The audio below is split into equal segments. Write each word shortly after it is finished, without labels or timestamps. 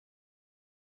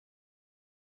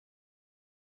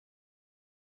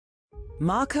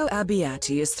Marco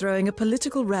Abbiati is throwing a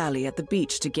political rally at the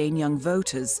beach to gain young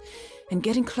voters, and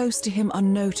getting close to him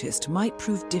unnoticed might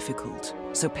prove difficult.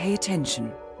 So pay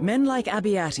attention. Men like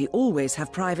Abbiati always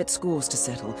have private scores to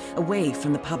settle, away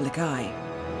from the public eye.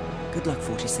 Good luck,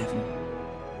 47.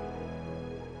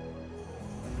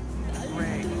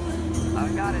 Great. I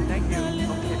got it, thank you.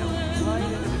 Okay, now, right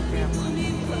into the camera.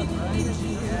 Right into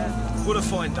the camera. What a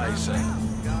fine day, sir.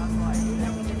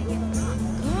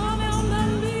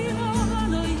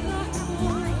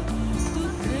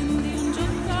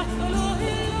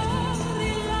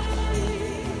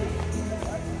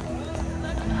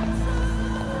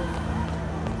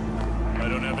 I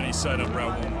don't have any sight of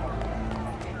Route 1.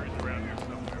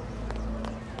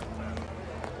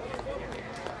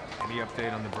 Any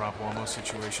update on the Bravomo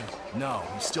situation? No,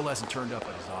 he still hasn't turned up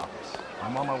at his office.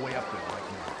 I'm on my way up there right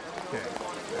now. Okay,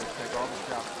 let's take all the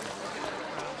shots.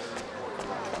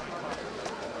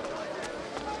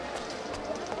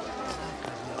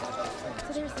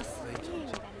 So there's this thing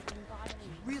that has been bothering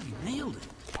me. Really nailed it.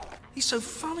 He's so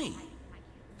funny.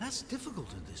 That's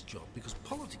difficult in this job because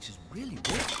politics is really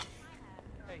work.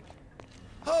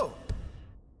 Oh!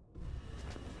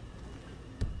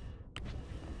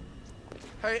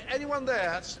 Hey, anyone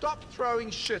there? Stop throwing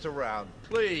shit around,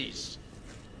 please.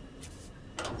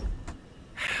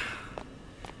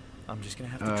 I'm just gonna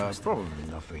have to trust Probably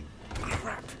nothing.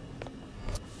 Crap.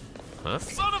 Huh?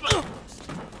 Son of a...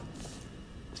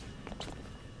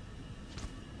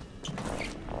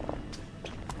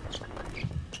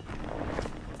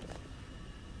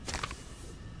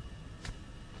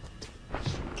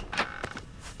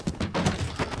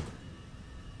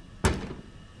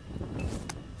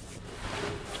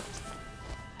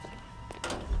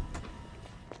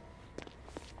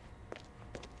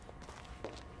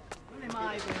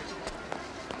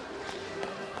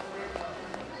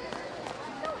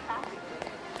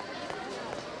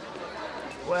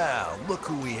 Well, look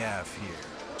who we have here.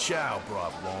 Ciao,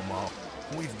 Bravomo.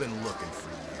 We've been looking for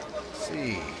you.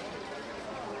 See,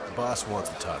 the boss wants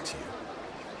to talk to you.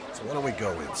 So why don't we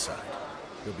go inside?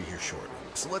 He'll be here shortly.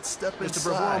 So let's step Mr.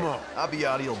 inside. Bravomo.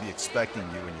 Abbiati will be expecting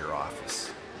you in your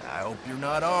office. I hope you're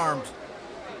not armed.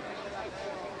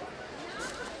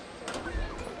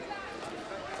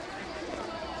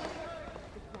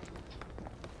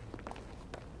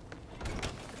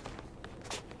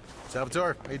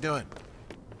 Salvatore, how you doing?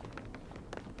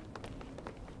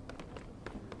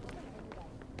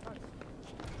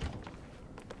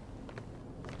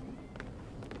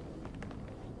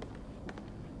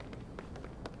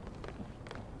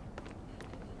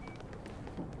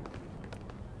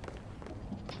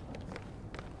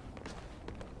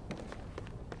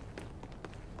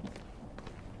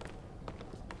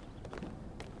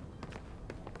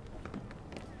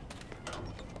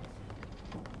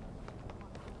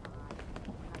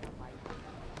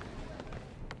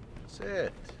 That's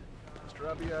it.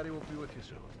 Mr. Abbiati will be with you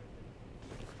soon.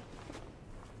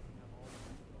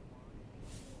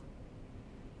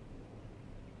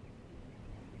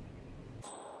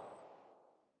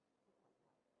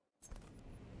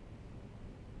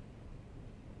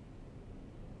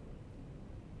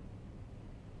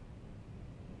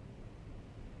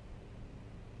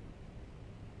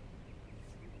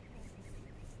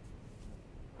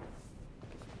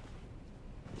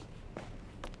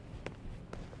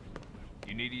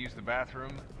 You need to use the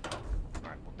bathroom?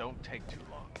 Alright, well don't take too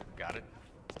long. Got it?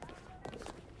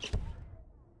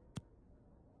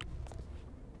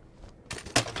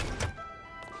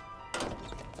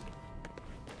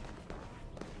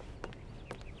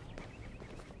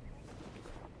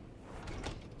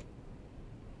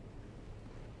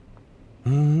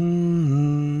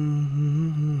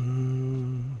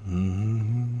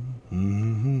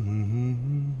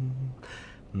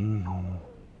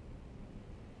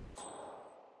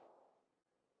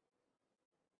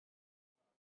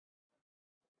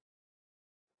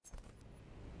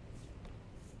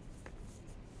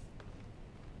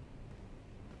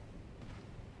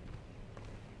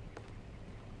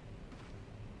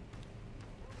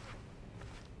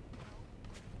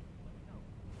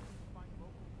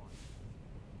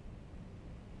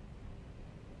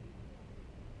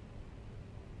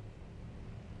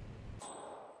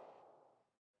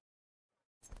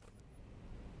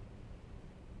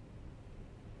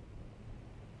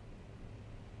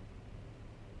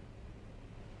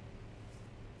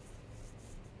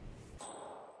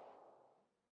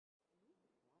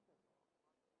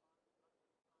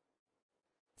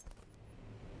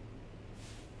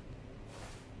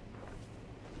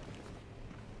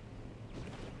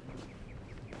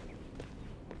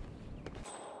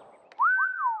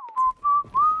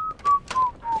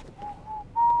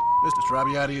 Mr.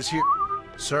 Abbiati is here.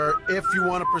 Sir, if you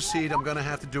want to proceed, I'm gonna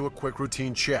have to do a quick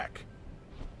routine check.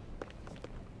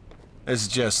 This is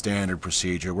just standard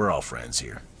procedure. We're all friends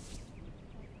here.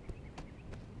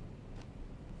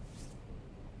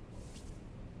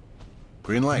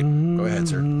 Green light. Go ahead,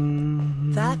 sir.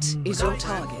 That is your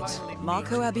target,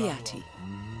 Marco Abbiati.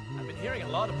 I've been hearing a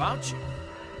lot about you.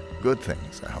 Good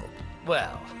things, I hope.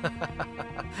 Well,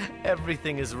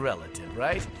 everything is relative,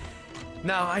 right?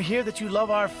 Now, I hear that you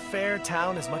love our fair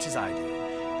town as much as I do,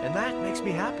 and that makes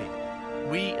me happy.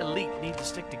 We elite need to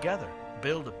stick together,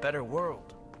 build a better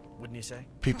world, wouldn't you say?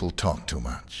 People talk too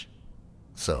much.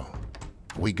 So,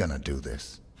 we gonna do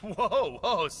this?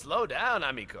 Whoa, slow down,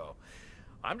 amigo.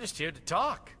 I'm just here to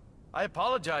talk. I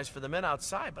apologize for the men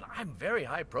outside, but I'm very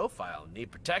high profile and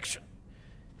need protection.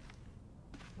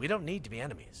 We don't need to be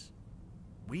enemies.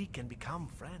 We can become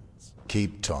friends.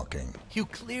 Keep talking. You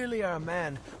clearly are a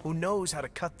man who knows how to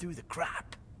cut through the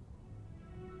crap.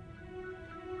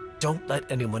 Don't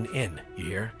let anyone in, you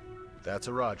hear? That's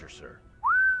a Roger, sir.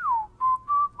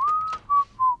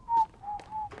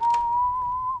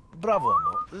 Bravo,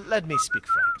 Mo. Let me speak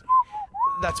frankly.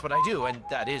 That's what I do, and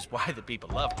that is why the people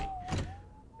love me.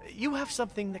 You have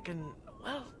something that can,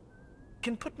 well,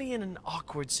 can put me in an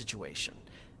awkward situation.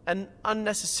 An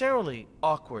unnecessarily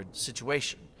awkward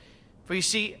situation. For you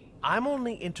see, I'm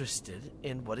only interested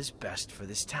in what is best for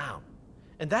this town.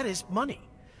 And that is money.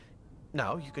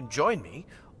 Now, you can join me,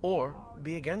 or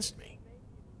be against me.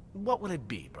 What will it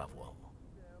be, Bravo?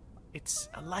 It's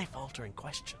a life-altering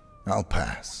question. I'll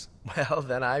pass. Well,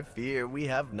 then I fear we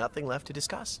have nothing left to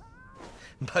discuss.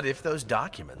 But if those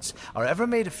documents are ever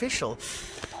made official,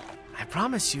 I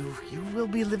promise you, you will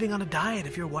be living on a diet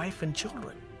of your wife and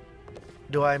children.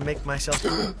 Do I make myself...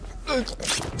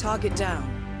 Target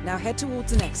down. Now head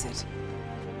towards an exit.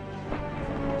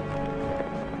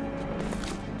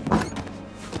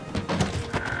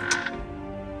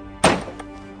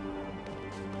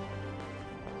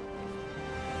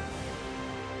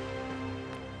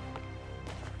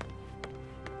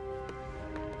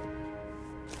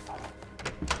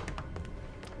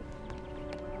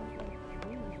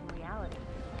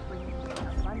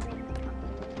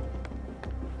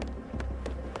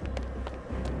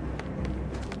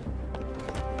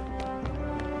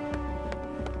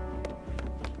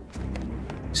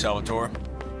 Salvatore?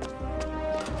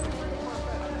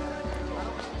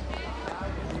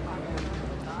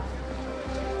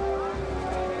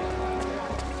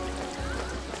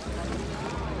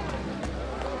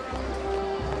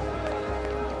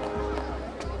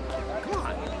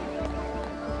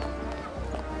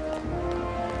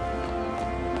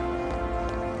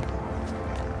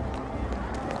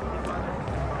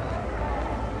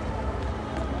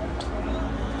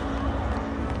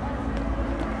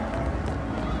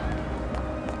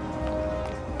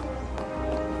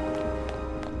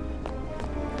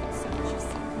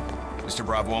 Mr.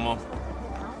 Bravomo?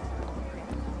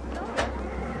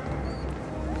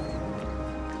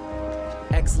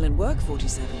 Excellent work,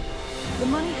 47. The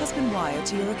money has been wired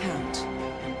to your account.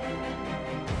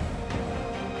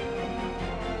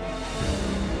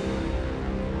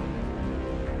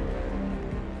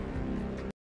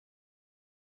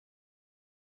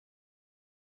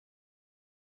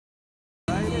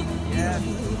 Yes.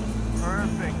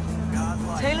 Perfect.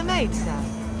 Godlike. Tailor-made, sir.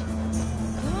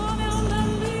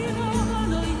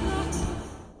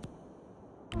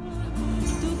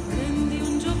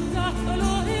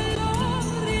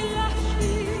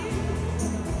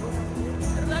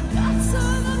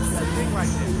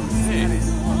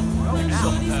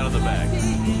 Yourself out of the bag.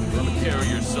 Carry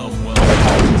yourself well.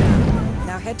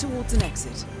 Now head towards an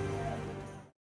exit.